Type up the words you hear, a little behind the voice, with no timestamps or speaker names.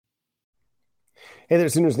Hey there,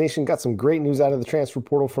 Sooners Nation. Got some great news out of the transfer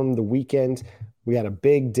portal from the weekend. We had a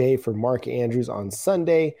big day for Mark Andrews on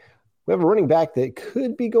Sunday. We have a running back that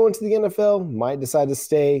could be going to the NFL, might decide to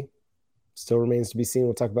stay. Still remains to be seen.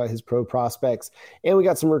 We'll talk about his pro prospects. And we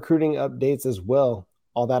got some recruiting updates as well.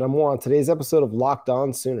 All that and more on today's episode of Locked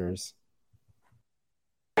On Sooners.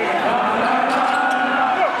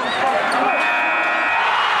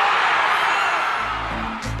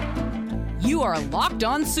 You are Locked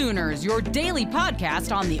On Sooners, your daily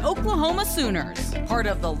podcast on the Oklahoma Sooners. Part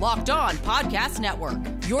of the Locked On Podcast Network,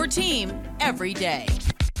 your team every day.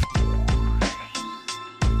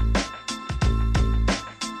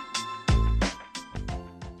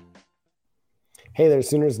 Hey there,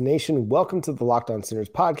 Sooners Nation. Welcome to the Locked On Sooners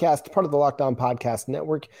podcast, part of the Locked On Podcast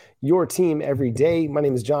Network, your team every day. My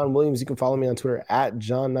name is John Williams. You can follow me on Twitter at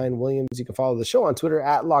John9Williams. You can follow the show on Twitter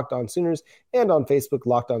at Locked On Sooners and on Facebook,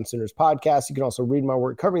 Locked On Sooners Podcast. You can also read my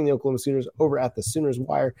work covering the Oklahoma Sooners over at the Sooners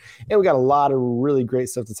Wire. And we got a lot of really great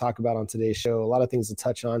stuff to talk about on today's show, a lot of things to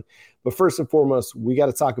touch on. But first and foremost, we got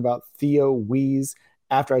to talk about Theo Wease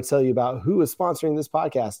after I tell you about who is sponsoring this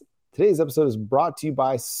podcast. Today's episode is brought to you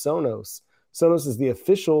by Sonos. Sonos is the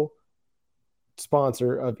official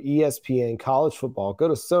sponsor of ESPN College Football. Go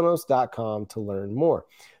to Sonos.com to learn more.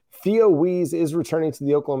 Theo Wease is returning to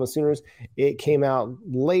the Oklahoma Sooners. It came out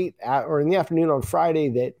late or in the afternoon on Friday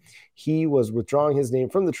that he was withdrawing his name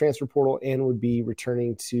from the transfer portal and would be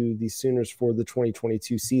returning to the Sooners for the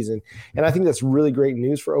 2022 season. And I think that's really great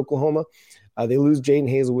news for Oklahoma. They lose Jaden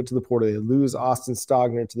Hazelwood to the portal. They lose Austin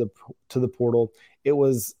Stogner to the portal. It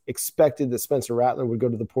was expected that Spencer Rattler would go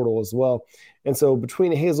to the portal as well. And so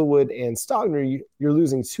between Hazelwood and Stogner, you're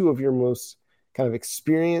losing two of your most kind of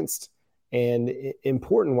experienced and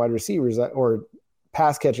important wide receivers or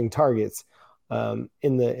pass-catching targets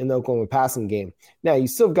in the Oklahoma passing game. Now, you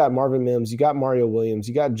still got Marvin Mims, you got Mario Williams,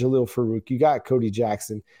 you got Jalil Farouk, you got Cody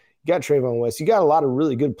Jackson, you got Trayvon West. You got a lot of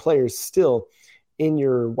really good players still in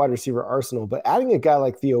your wide receiver arsenal. But adding a guy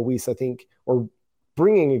like Theo Wease, I think, or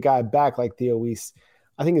bringing a guy back like Theo Wease,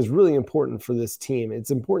 I think is really important for this team.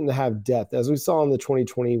 It's important to have depth. As we saw in the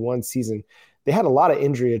 2021 season, they had a lot of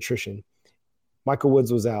injury attrition. Michael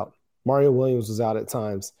Woods was out. Mario Williams was out at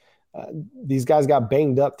times. These guys got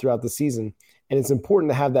banged up throughout the season, and it's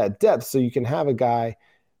important to have that depth so you can have a guy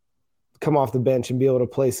come off the bench and be able to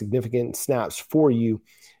play significant snaps for you,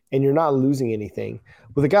 and you're not losing anything.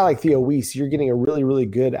 With a guy like Theo Wease, you're getting a really, really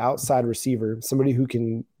good outside receiver, somebody who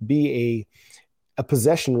can be a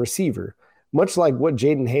possession receiver, much like what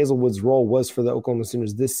Jaden Hazelwood's role was for the Oklahoma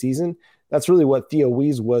Sooners this season. That's really what Theo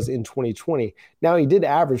Wease was in 2020. Now, he did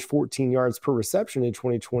average 14 yards per reception in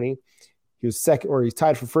 2020. He was second, or he's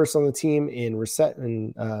tied for first on the team in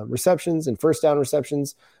receptions and first down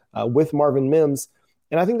receptions with Marvin Mims.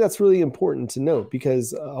 And I think that's really important to note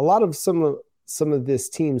because a lot of some of this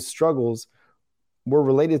team's struggles were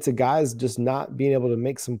related to guys just not being able to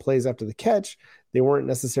make some plays after the catch. They weren't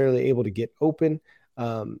necessarily able to get open.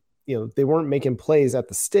 They weren't making plays at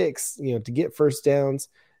the sticks, to get first downs.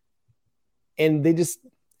 And they just,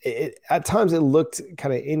 at times it looked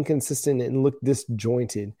kind of inconsistent and looked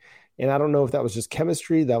disjointed. And I don't know if that was just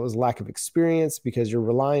chemistry, that was lack of experience, because you're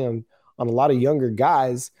relying on a lot of younger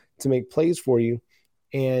guys to make plays for you.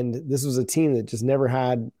 And this was a team that just never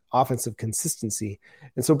had offensive consistency.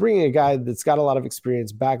 And so bringing a guy that's got a lot of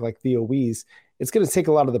experience back like Theo Wease, it's going to take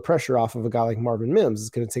a lot of the pressure off of a guy like Marvin Mims. It's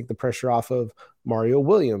going to take the pressure off of Mario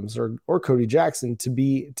Williams or Cody Jackson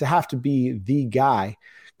to have to be the guy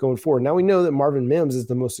going forward. Now we know that Marvin Mims is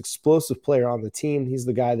the most explosive player on the team. He's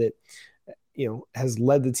the guy that, has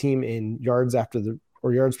led the team in yards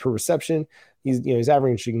yards per reception. He's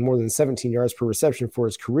averaging more than 17 yards per reception for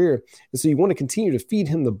his career. And so you want to continue to feed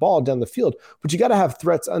him the ball down the field, but you got to have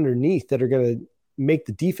threats underneath that are going to make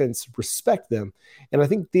the defense respect them. And I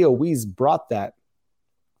think Theo Wease brought that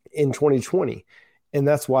in 2020. And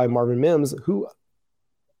that's why Marvin Mims, who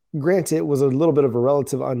granted was a little bit of a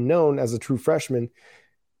relative unknown as a true freshman,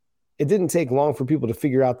 it didn't take long for people to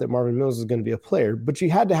figure out that Marvin Mims was going to be a player, but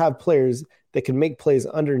you had to have players that can make plays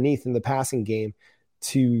underneath in the passing game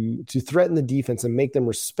to threaten the defense and make them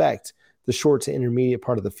respect the short to intermediate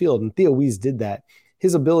part of the field. And Theo Wease did that.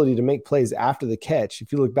 His ability to make plays after the catch,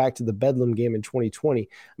 if you look back to the Bedlam game in 2020,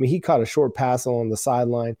 he caught a short pass along the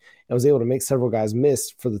sideline and was able to make several guys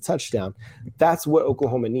miss for the touchdown. That's what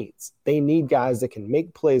Oklahoma needs. They need guys that can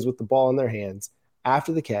make plays with the ball in their hands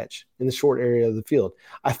after the catch in the short area of the field.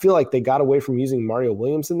 I feel like they got away from using Mario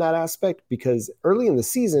Williams in that aspect because early in the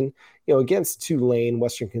season, against Tulane,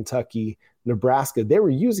 Western Kentucky, Nebraska, they were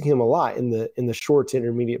using him a lot in the short to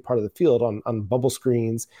intermediate part of the field on bubble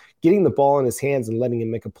screens, getting the ball in his hands and letting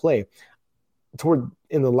him make a play.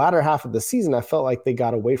 in the latter half of the season, I felt like they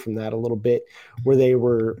got away from that a little bit, where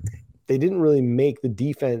they didn't really make the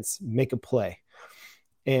defense make a play.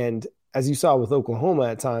 And as you saw with Oklahoma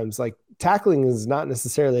at times, like tackling is not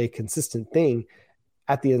necessarily a consistent thing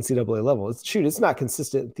at the NCAA level. It's not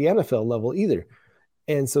consistent at the NFL level either.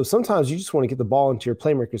 And so sometimes you just want to get the ball into your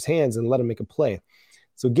playmaker's hands and let them make a play.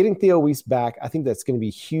 So getting Theo Wease back, I think that's going to be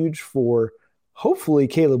huge for hopefully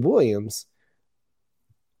Caleb Williams.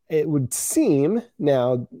 It would seem,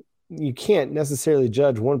 now you can't necessarily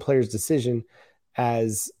judge one player's decision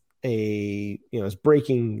as as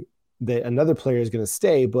breaking that another player is going to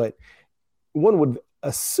stay, but one would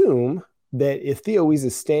assume that if Theo Wease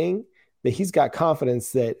is staying, that he's got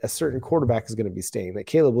confidence that a certain quarterback is going to be staying, that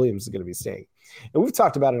Caleb Williams is going to be staying. And we've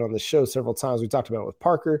talked about it on the show several times. We talked about it with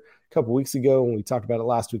Parker a couple weeks ago, and we talked about it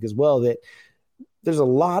last week as well, that there's a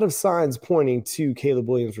lot of signs pointing to Caleb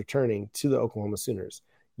Williams returning to the Oklahoma Sooners.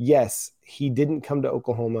 Yes, he didn't come to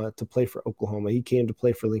Oklahoma to play for Oklahoma. He came to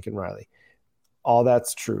play for Lincoln Riley. All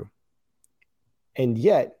that's true. And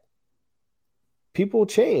yet, people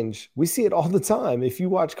change. We see it all the time. If you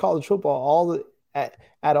watch college football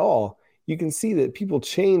at all, you can see that people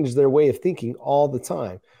change their way of thinking all the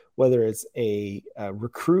time, whether it's a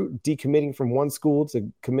recruit decommitting from one school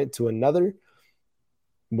to commit to another,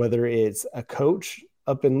 whether it's a coach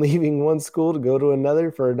up and leaving one school to go to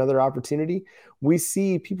another for another opportunity. We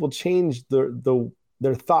see people change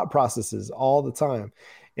their thought processes all the time.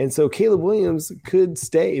 And so Caleb Williams could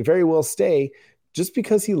very well stay just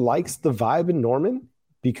because he likes the vibe in Norman,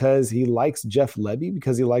 because he likes Jeff Lebby,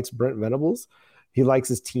 because he likes Brent Venables, he likes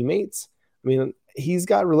his teammates. I mean, he's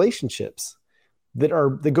got relationships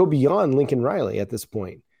that go beyond Lincoln Riley at this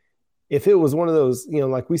point. If it was one of those,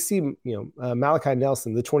 like we see, Malachi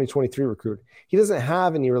Nelson, the 2023 recruit, he doesn't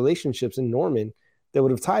have any relationships in Norman that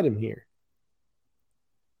would have tied him here.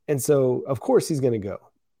 And so, of course, he's going to go.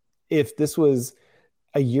 If this was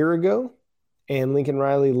a year ago and Lincoln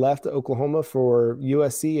Riley left Oklahoma for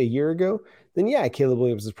USC a year ago, then yeah, Caleb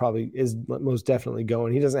Williams is most definitely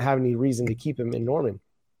going. He doesn't have any reason to keep him in Norman.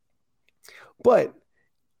 But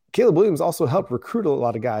Caleb Williams also helped recruit a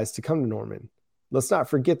lot of guys to come to Norman. Let's not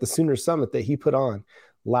forget the Sooner Summit that he put on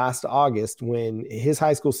last August when his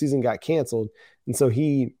high school season got canceled. And so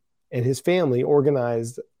he and his family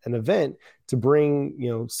organized an event to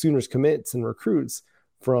bring, Sooners commits and recruits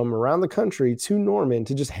from around the country to Norman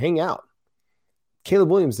to just hang out. Caleb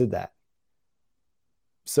Williams did that.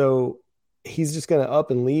 So he's just going to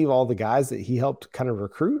up and leave all the guys that he helped kind of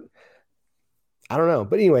recruit. I don't know.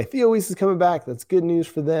 But anyway, Theo Wease is coming back. That's good news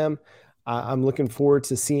for them. I'm looking forward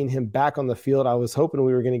to seeing him back on the field. I was hoping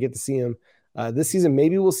we were going to get to see him this season.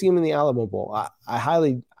 Maybe we'll see him in the Alamo Bowl.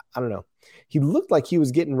 I don't know. He looked like he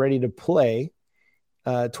was getting ready to play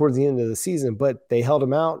towards the end of the season, but they held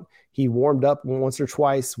him out. He warmed up once or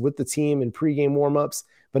twice with the team in pregame warmups,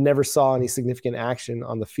 but never saw any significant action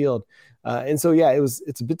on the field. And so, yeah,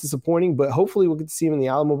 it's a bit disappointing, but hopefully we'll get to see him in the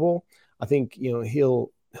Alamo Bowl. I think,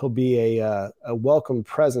 he'll be a welcome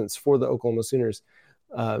presence for the Oklahoma Sooners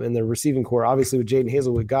in the receiving core. Obviously, with Jaden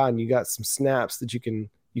Hazelwood gone, you got some snaps that you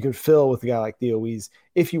can fill with a guy like Theo Wease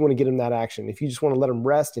if you want to get him that action. If you just want to let him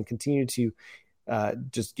rest and continue to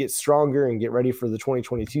just get stronger and get ready for the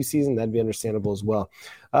 2022 season, that'd be understandable as well.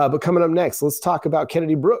 But coming up next, let's talk about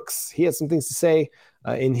Kennedy Brooks. He had some things to say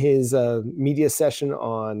in his media session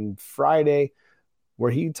on Friday,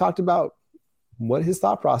 where he talked about what his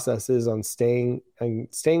thought process is on staying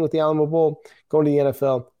with the Alamo Bowl, going to the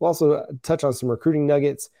NFL. We'll also touch on some recruiting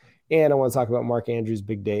nuggets, and I want to talk about Mark Andrews'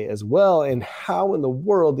 big day as well, and how in the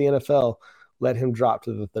world the NFL let him drop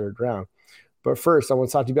to the third round. But first, I want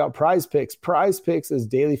to talk to you about Prize Picks. Prize Picks is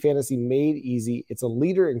daily fantasy made easy. It's a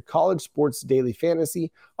leader in college sports daily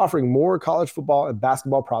fantasy, offering more college football and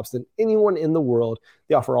basketball props than anyone in the world.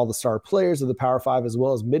 They offer all the star players of the Power Five, as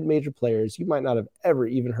well as mid-major players you might not have ever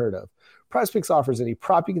even heard of. Prize Picks offers any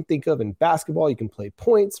prop you can think of in basketball. You can play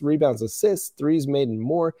points, rebounds, assists, threes made, and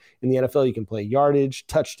more. In the NFL, you can play yardage,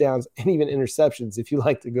 touchdowns, and even interceptions if you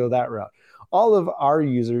like to go that route. All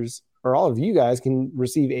of you guys can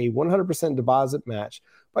receive a 100% deposit match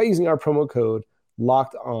by using our promo code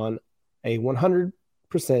LOCKEDON, a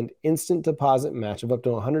 100% instant deposit match of up to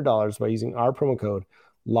 $100 by using our promo code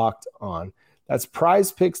LOCKEDON. That's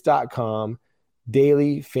prizepicks.com,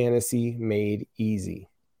 daily fantasy made easy.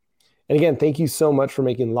 And again, thank you so much for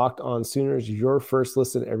making Locked On Sooners your first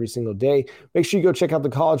listen every single day. Make sure you go check out the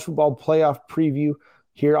college football playoff preview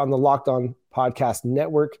here on the Locked On Podcast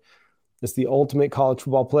Network. It's the ultimate college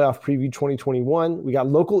football playoff preview 2021. We got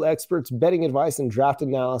local experts, betting advice, and draft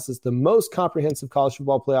analysis. The most comprehensive college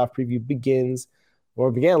football playoff preview began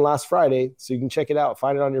last Friday, so you can check it out.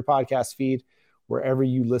 Find it on your podcast feed. wherever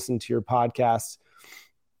you listen to your podcast.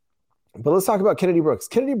 But let's talk about Kennedy Brooks.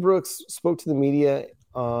 Kennedy Brooks spoke to the media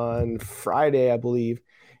on Friday, I believe,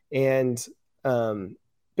 and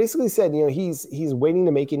basically said, he's waiting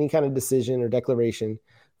to make any kind of decision or declaration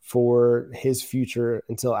for his future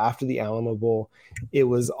until after the Alamo Bowl. It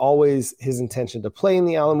was always his intention to play in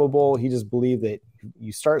the Alamo Bowl. He just believed that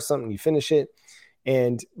you start something, you finish it,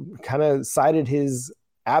 and kind of cited his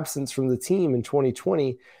absence from the team in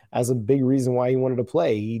 2020 as a big reason why he wanted to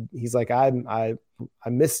play. He's like, I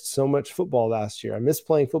missed so much football last year. I missed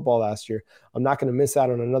playing football last year. I'm not going to miss out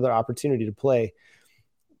on another opportunity to play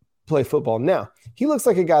football. Now, he looks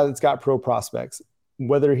like a guy that's got pro prospects.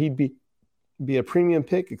 Whether he'd be a premium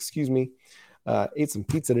pick, ate some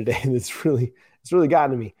pizza today and it's really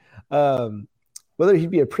gotten to me. Whether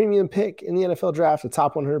he'd be a premium pick in the NFL draft, a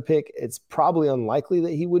top 100 pick, it's probably unlikely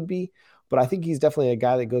that he would be, but I think he's definitely a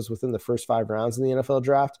guy that goes within the first 5 rounds in the NFL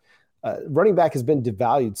draft. Running back has been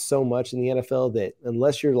devalued so much in the NFL that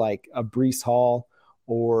unless you're like a Breece Hall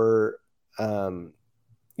or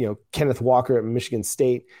Kenneth Walker at Michigan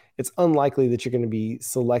State, it's unlikely that you're going to be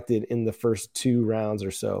selected in the first 2 rounds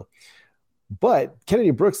or so. But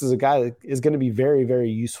Kennedy Brooks is a guy that is going to be very, very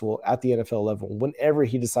useful at the NFL level whenever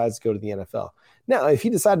he decides to go to the NFL. Now, if he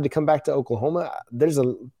decided to come back to Oklahoma, there's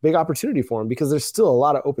a big opportunity for him because there's still a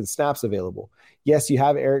lot of open snaps available. Yes, you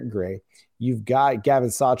have Eric Gray. You've got Gavin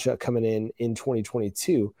Sawchuk coming in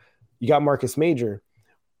 2022. You got Marcus Major,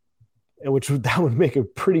 that would make a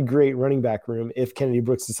pretty great running back room if Kennedy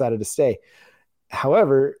Brooks decided to stay.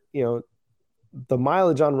 However, the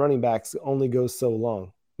mileage on running backs only goes so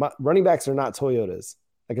long. Running backs are not Toyotas.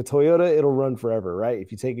 Like a Toyota, it'll run forever, right?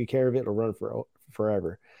 If you take good care of it, it'll run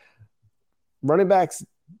forever. Running backs,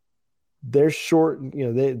 they're short.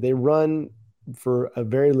 They run for a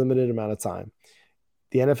very limited amount of time.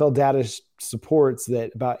 The NFL data supports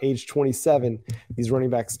that about age 27, these running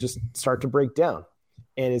backs just start to break down.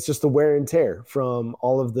 And it's just the wear and tear from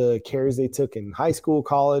all of the carries they took in high school,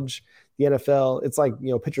 college, the NFL. It's like,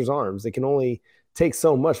 pitchers' arms. They can only take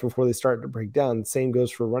so much before they start to break down. The same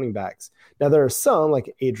goes for running backs. Now, there are some,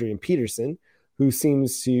 like Adrian Peterson, who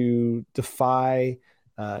seems to defy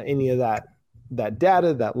any of that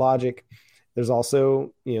data, that logic. There's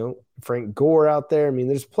also, Frank Gore out there. I mean,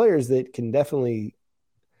 there's players that can definitely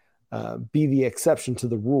be the exception to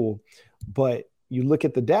the rule. But you look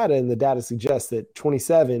at the data, and the data suggests that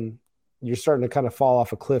 27, you're starting to kind of fall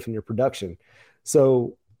off a cliff in your production.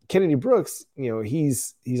 So Kennedy Brooks,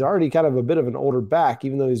 he's already kind of a bit of an older back,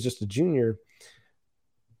 even though he's just a junior.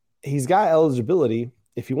 He's got eligibility.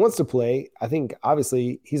 If he wants to play, I think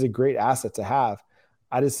obviously he's a great asset to have.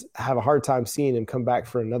 I just have a hard time seeing him come back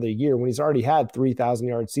for another year when he's already had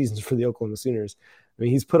 3,000-yard seasons for the Oklahoma Sooners. I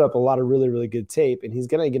mean, he's put up a lot of really, really good tape, and he's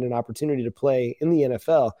going to get an opportunity to play in the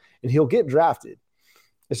NFL, and he'll get drafted.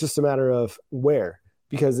 It's just a matter of where,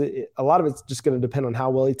 because a lot of it's just going to depend on how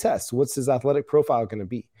well he tests. What's his athletic profile going to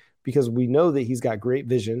be? Because we know that he's got great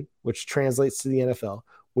vision, which translates to the NFL.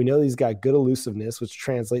 We know that he's got good elusiveness, which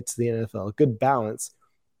translates to the NFL, good balance,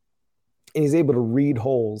 and he's able to read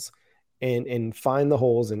holes and find the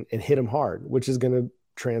holes and hit them hard, which is going to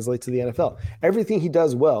translate to the NFL. Everything he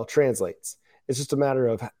does well translates. It's just a matter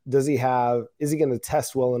of is he going to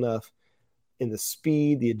test well enough in the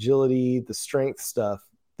speed, the agility, the strength stuff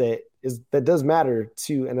that does matter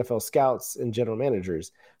to NFL scouts and general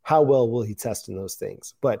managers. How well will he test in those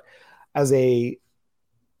things? But as a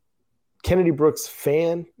Kennedy Brooks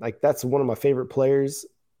fan, like that's one of my favorite players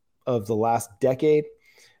of the last decade.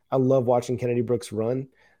 I love watching Kennedy Brooks run.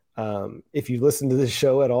 If you listen to this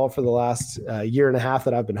show at all for the last year and a half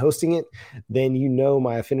that I've been hosting it, then you know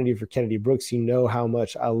my affinity for Kennedy Brooks. You know how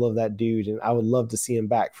much I love that dude, and I would love to see him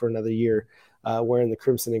back for another year wearing the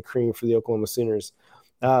crimson and cream for the Oklahoma Sooners.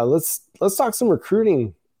 Let's talk some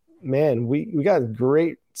recruiting, man. We got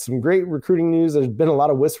some great recruiting news. There's been a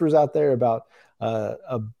lot of whispers out there about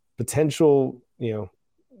a potential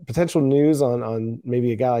news on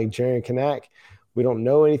maybe a guy like Jaren Kanak. We don't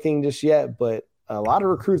know anything just yet, but a lot of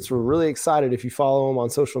recruits were really excited. If you follow them on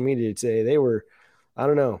social media today, they were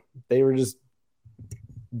just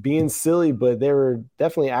being silly, but they were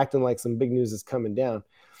definitely acting like some big news is coming down.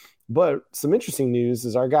 But some interesting news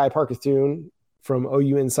is our guy Parker Thune from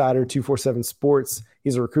OU Insider 247 Sports.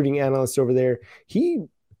 He's a recruiting analyst over there. He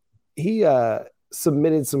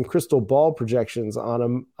submitted some crystal ball projections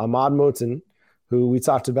on Ahmad Moten, who we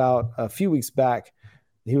talked about a few weeks back.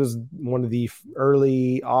 He was one of the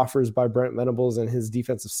early offers by Brent Venables and his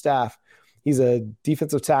defensive staff. He's a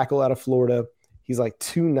defensive tackle out of Florida. He's like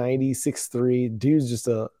 290, 6'3". Dude's just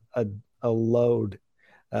a load.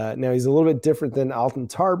 Now he's a little bit different than Alton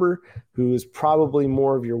Tarber, who is probably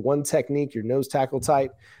more of your one technique, your nose tackle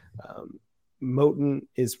type. Moton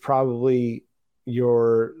is probably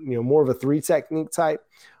your, more of a three technique type.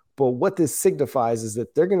 But what this signifies is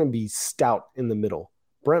that they're going to be stout in the middle.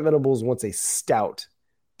 Brent Venables wants a stout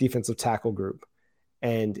defensive tackle group,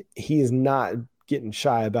 and he is not getting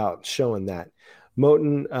shy about showing that.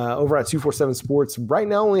 Moton over at 247 Sports right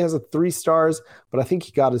now only has a 3 stars, but I think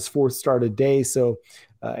he got his 4th star today. So,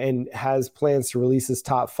 and has plans to release his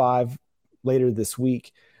top 5 later this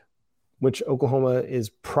week, which Oklahoma is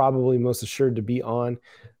probably most assured to be on,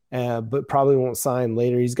 but probably won't sign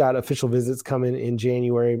later. He's got official visits coming in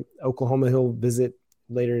January. Oklahoma he'll visit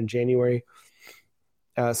later in January.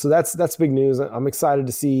 So that's big news. I'm excited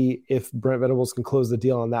to see if Brent Venables can close the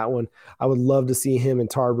deal on that one. I would love to see him and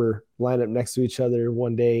Tarber line up next to each other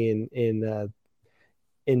one day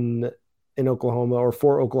in Oklahoma or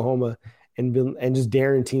for Oklahoma, and just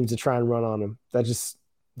daring teams to try and run on him. That just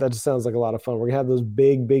sounds like a lot of fun. We're gonna have those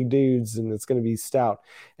big dudes, and it's gonna be stout.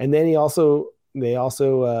 And then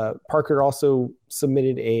Parker also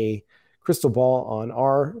submitted a crystal ball on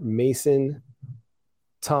our Mason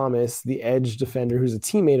Thomas, the edge defender, who's a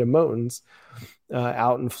teammate of Moton's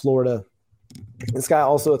out in Florida. This guy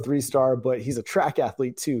also a 3-star, but he's a track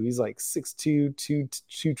athlete too. He's like 6'2",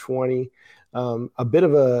 220, a bit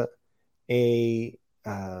of a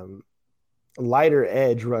lighter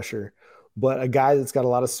edge rusher, but a guy that's got a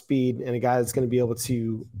lot of speed and a guy that's going to be able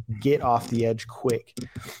to get off the edge quick.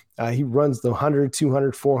 He runs the 100,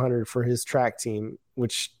 200, 400 for his track team,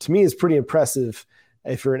 which to me is pretty impressive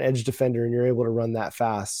if you're an edge defender and you're able to run that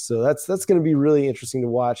fast. So that's going to be really interesting to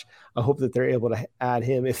watch. I hope that they're able to add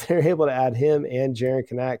him. If they're able to add him and Jaron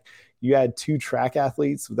Kanak, you add 2 track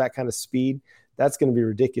athletes with that kind of speed, that's going to be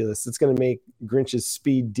ridiculous. It's going to make Grinch's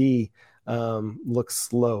speed D look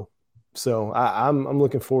slow. So I'm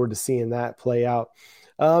looking forward to seeing that play out.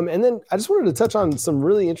 And then I just wanted to touch on some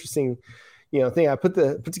really interesting, thing. I put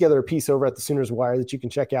together a piece over at the Sooners Wire that you can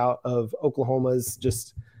check out of Oklahoma's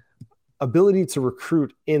just ability to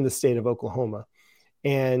recruit in the state of Oklahoma.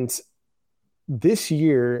 And this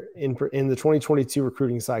year in the 2022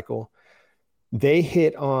 recruiting cycle, they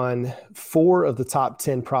hit on 4 of the top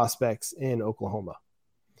 10 prospects in Oklahoma.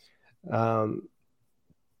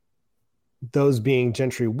 Those being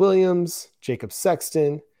Gentry Williams, Jacob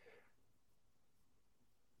Sexton,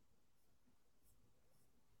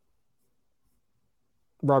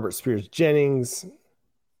 Robert Spears Jennings,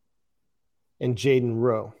 and Jaden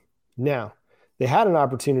Rowe. Now, they had an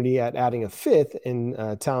opportunity at adding a 5th in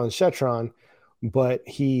Talon Shetron, but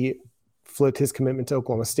he flipped his commitment to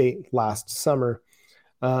Oklahoma State last summer.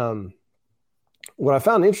 What I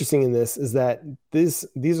found interesting in this is that these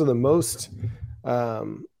are the most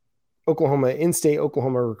in-state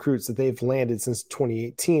Oklahoma recruits that they've landed since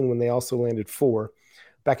 2018, when they also landed 4.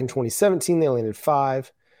 Back in 2017, they landed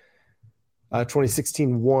 5.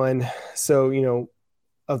 2016, 1. So,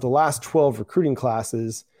 of the last 12 recruiting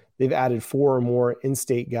classes, they've added 4 or more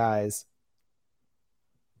in-state guys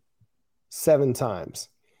 7 times.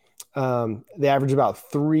 They average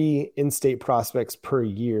about 3 in-state prospects per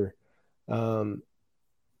year.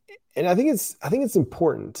 And I think it's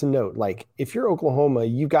important to note, like, if you're Oklahoma,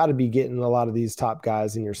 you got to be getting a lot of these top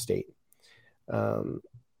guys in your state.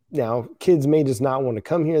 Now, kids may just not want to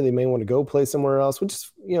come here. They may want to go play somewhere else, which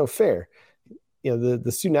is, fair.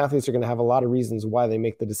 The student athletes are going to have a lot of reasons why they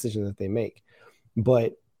make the decision that they make.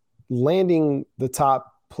 But landing the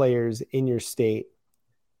top players in your state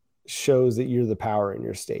shows that you're the power in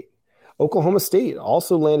your state. Oklahoma State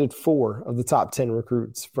also landed 4 of the top 10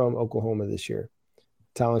 recruits from Oklahoma this year,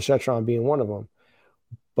 Talon Shetron being one of them.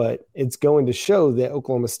 But it's going to show that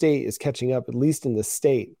Oklahoma State is catching up, at least in the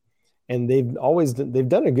state. And they've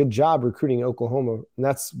done a good job recruiting Oklahoma. And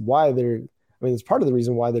that's why it's part of the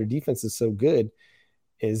reason why their defense is so good,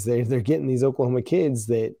 is they're getting these Oklahoma kids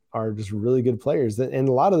that are just really good players. And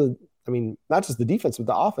a lot of not just the defense, but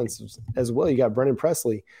the offense as well. You got Brennan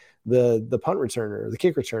Presley, the punt returner, the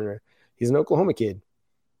kick returner. He's an Oklahoma kid.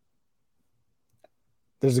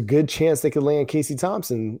 There's a good chance they could land Casey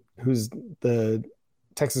Thompson, who's the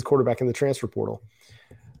Texas quarterback in the transfer portal.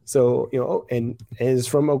 So, and is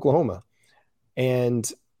from Oklahoma. And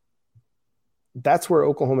that's where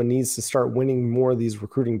Oklahoma needs to start winning more of these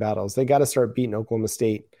recruiting battles. They got to start beating Oklahoma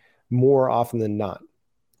State more often than not.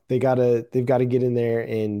 They've got to get in there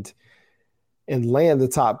and land the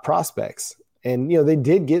top prospects. And, they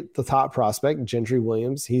did get the top prospect, Gentry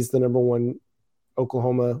Williams. He's the number 1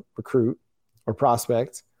 Oklahoma recruit or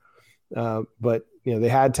prospect. But, they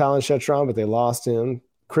had Talon Shetron, but they lost him.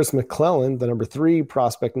 Chris McClellan, the number 3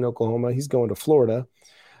 prospect in Oklahoma, he's going to Florida.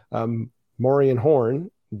 Maurian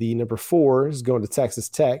Horn, the number 4 is going to Texas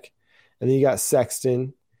Tech. And then you got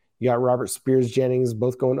Sexton. You got Robert Spears Jennings,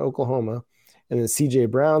 both going to Oklahoma. And then C.J.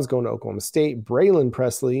 Brown's going to Oklahoma State. Braylon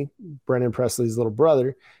Presley, Brennan Presley's little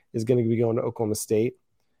brother, is going to be going to Oklahoma State.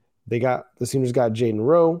 The Sooners got Jaden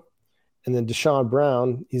Rowe. And then Deshaun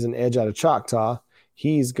Brown, he's an edge out of Choctaw.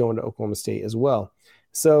 He's going to Oklahoma State as well.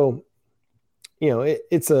 So, they're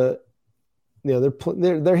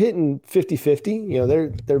hitting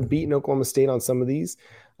 50-50. They're beating Oklahoma State on some of these.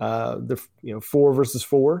 They're 4 versus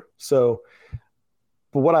 4. So,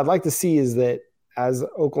 but what I'd like to see is that as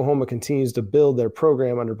Oklahoma continues to build their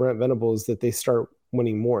program under Brent Venables, that they start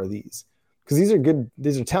winning more of these, because these are good.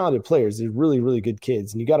 These are talented players. They're really, really good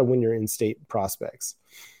kids, and you got to win your in-state prospects.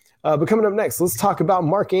 But coming up next, let's talk about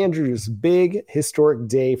Mark Andrews' big historic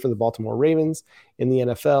day for the Baltimore Ravens in the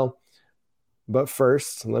NFL. But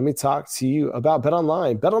first, let me talk to you about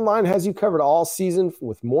BetOnline. BetOnline has you covered all season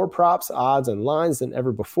with more props, odds, and lines than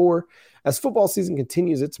ever before as football season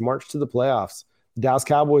continues its march to the playoffs.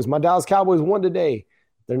 The my Dallas Cowboys won today.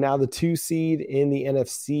 They're now the 2 seed in the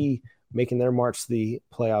NFC, making their march to the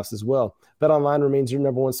playoffs as well. BetOnline remains your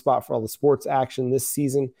number 1 spot for all the sports action this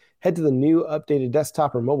season. Head to the new updated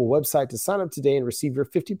desktop or mobile website to sign up today and receive your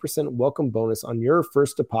 50% welcome bonus on your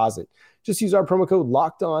first deposit. Just use our promo code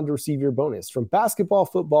LOCKEDON to receive your bonus. From basketball,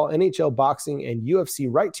 football, NHL, boxing, and UFC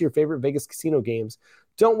right to your favorite Vegas casino games,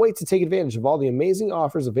 don't wait to take advantage of all the amazing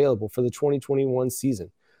offers available for the 2021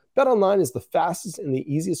 season. BetOnline is the fastest and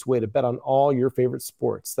the easiest way to bet on all your favorite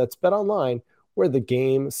sports. That's BetOnline, where the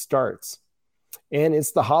game starts. And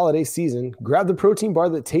it's the holiday season. Grab the protein bar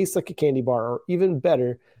that tastes like a candy bar, or even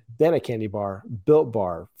better than a candy bar, Built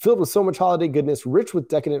Bar. Filled with so much holiday goodness, rich with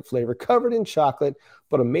decadent flavor, covered in chocolate,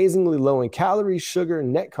 but amazingly low in calories, sugar,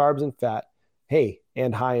 net carbs, and fat. Hey,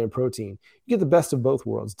 and high in protein. You get the best of both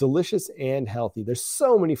worlds, delicious and healthy. There's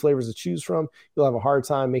so many flavors to choose from. You'll have a hard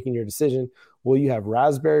time making your decision. Will you have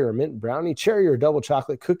raspberry or mint brownie, cherry or double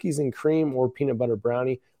chocolate, cookies and cream, or peanut butter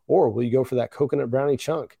brownie? Or will you go for that coconut brownie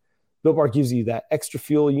chunk? Built Bar gives you that extra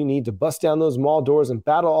fuel you need to bust down those mall doors and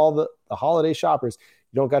battle all the holiday shoppers.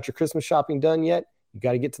 You don't got your Christmas shopping done yet? You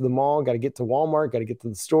got to get to the mall, got to get to Walmart, got to get to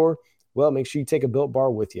the store. Well, make sure you take a Built Bar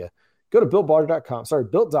with you. Go to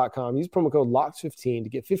built.com, use promo code LOCKED15 to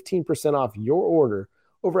get 15% off your order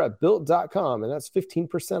over at built.com, and that's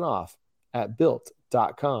 15% off at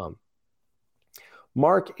built.com.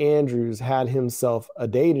 Mark Andrews had himself a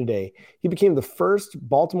day today. He became the first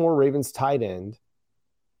Baltimore Ravens tight end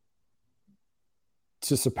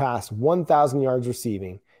to surpass 1,000 yards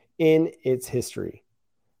receiving in its history.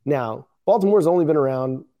 Now, Baltimore's only been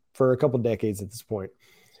around for a couple decades at this point,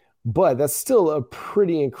 but that's still a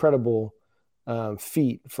pretty incredible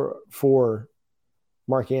feat for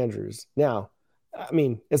Mark Andrews. Now, I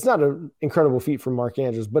mean, it's not an incredible feat for Mark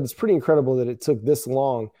Andrews, but it's pretty incredible that it took this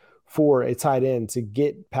long for a tight end to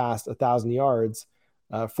get past 1,000 yards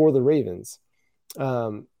for the Ravens,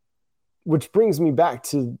 which brings me back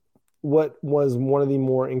to what was one of the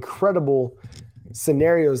more incredible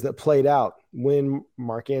scenarios that played out when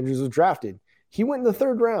Mark Andrews was drafted. He went in the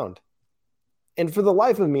 3rd round. And for the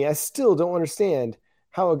life of me, I still don't understand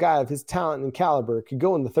how a guy of his talent and caliber could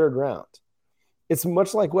go in the 3rd round. It's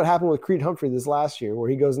much like what happened with Creed Humphrey this last year, where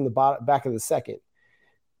he goes in the back of the 2nd.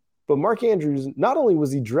 But Mark Andrews, not only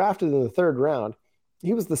was he drafted in the 3rd round,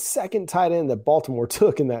 he was the 2nd tight end that Baltimore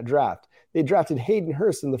took in that draft. They drafted Hayden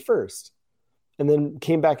Hurst in the 1st, and then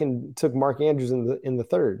came back and took Mark Andrews in the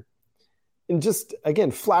 3rd. And just,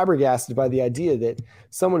 again, flabbergasted by the idea that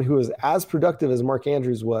someone who was as productive as Mark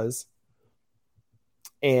Andrews was,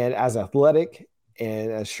 and as athletic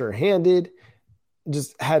and as sure-handed,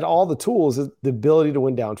 just had all the tools, the ability to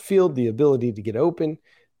win downfield, the ability to get open,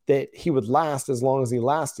 that he would last as long as he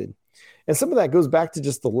lasted. And some of that goes back to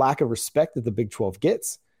just the lack of respect that the Big 12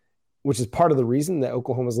 gets, which is part of the reason that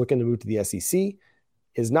Oklahoma is looking to move to the SEC,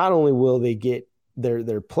 is not only will they get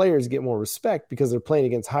their players get more respect because they're playing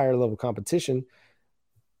against higher level competition.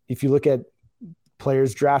 If you look at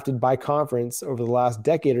players drafted by conference over the last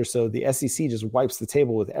decade or so, the SEC just wipes the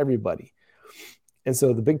table with everybody. And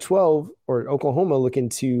so the Big 12 or Oklahoma looking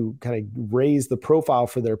to kind of raise the profile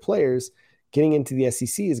for their players, getting into the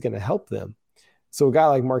SEC is going to help them. So a guy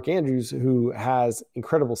like Mark Andrews, who has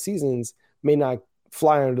incredible seasons, may not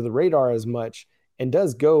fly under the radar as much and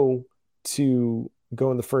does go in the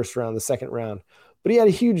 1st round, the 2nd round. But he had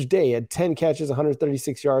a huge day. He had 10 catches,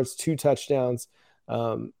 136 yards, 2 touchdowns.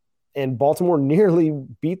 And Baltimore nearly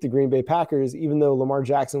beat the Green Bay Packers, even though Lamar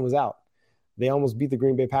Jackson was out. They almost beat the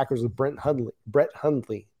Green Bay Packers with Brett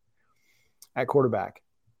Hundley at quarterback.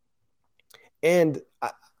 And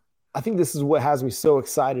I think this is what has me so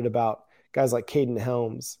excited about guys like Caden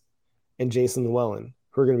Helms and Jason Llewellyn.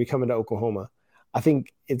 who are going to be coming to Oklahoma. I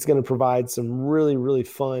think it's going to provide some really, really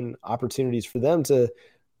fun opportunities for them to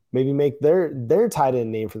maybe make their tight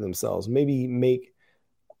end name for themselves, maybe make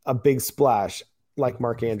a big splash like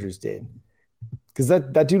Mark Andrews did. Because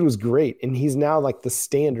that dude was great, and he's now like the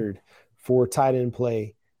standard for tight end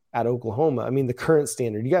play at Oklahoma. I mean, the current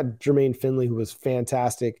standard. You got Jermaine Finley, who was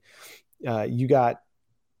fantastic. You got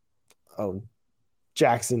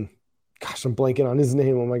Jackson. Gosh, I'm blanking on his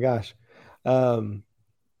name. Oh my gosh.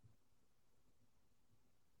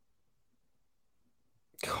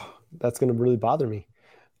 That's going to really bother me.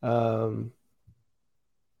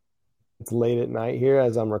 It's late at night here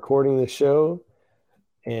as I'm recording the show,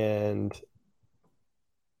 and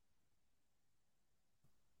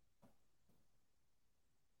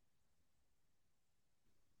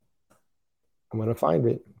I'm going to find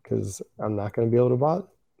it because I'm not going to be able to bother.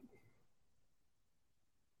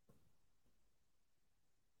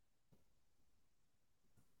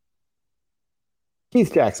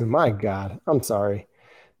 Keith Jackson, my God, I'm sorry.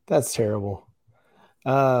 That's terrible.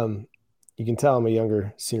 You can tell I'm a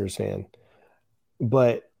younger Sooners fan.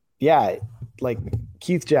 But yeah, like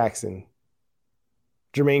Keith Jackson,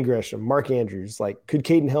 Jermaine Gresham, Mark Andrews, like could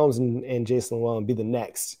Caden Helms and Jason Llewellyn be the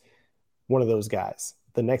next one of those guys?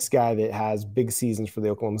 The next guy that has big seasons for the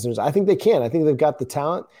Oklahoma Sooners? I think they can. I think they've got the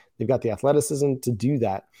talent. They've got the athleticism to do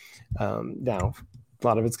that. Now, a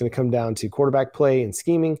lot of it's going to come down to quarterback play and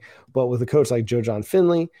scheming, but with a coach like Joe John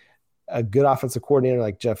Finley, a good offensive coordinator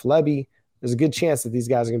like Jeff Lebby, there's a good chance that these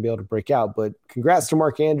guys are going to be able to break out. But congrats to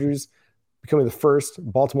Mark Andrews, becoming the first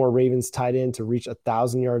Baltimore Ravens tight end to reach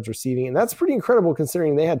 1,000 yards receiving. And that's pretty incredible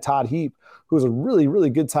considering they had Todd Heap, who was a really, really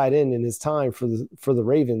good tight end in his time for the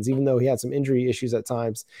Ravens, even though he had some injury issues at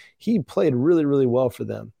times. He played really, really well for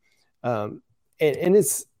them. And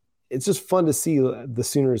it's just fun to see the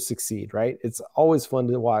Sooners succeed, right? It's always fun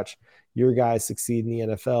to watch your guys succeed in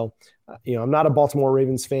the NFL. I'm not a Baltimore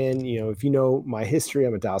Ravens fan. If you know my history,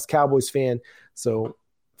 I'm a Dallas Cowboys fan. So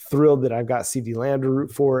thrilled that I've got CeeDee Lamb to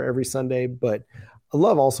root for every Sunday. But I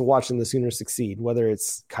love also watching the Sooners succeed, whether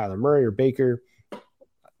it's Kyler Murray or Baker. Of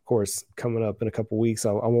course, coming up in a couple of weeks,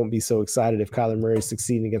 I won't be so excited if Kyler Murray is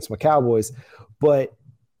succeeding against my Cowboys. But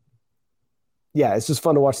yeah, it's just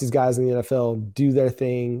fun to watch these guys in the NFL do their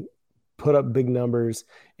thing, put up big numbers.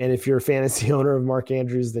 And if you're a fantasy owner of Mark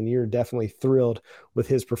Andrews, then you're definitely thrilled with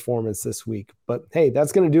his performance this week. But hey,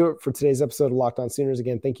 that's going to do it for today's episode of Locked On Sooners.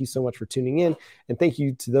 Again, thank you so much for tuning in. And thank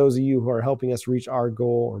you to those of you who are helping us reach our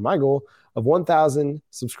goal, or my goal, of 1,000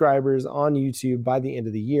 subscribers on YouTube by the end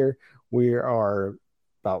of the year. We are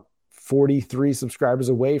about 43 subscribers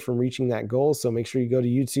away from reaching that goal. So make sure you go to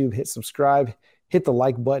YouTube, hit subscribe, hit the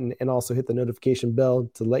like button, and also hit the notification bell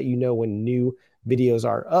to let you know when new videos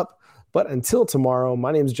are up. But until tomorrow,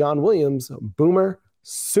 my name is John Williams. Boomer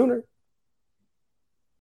Sooner.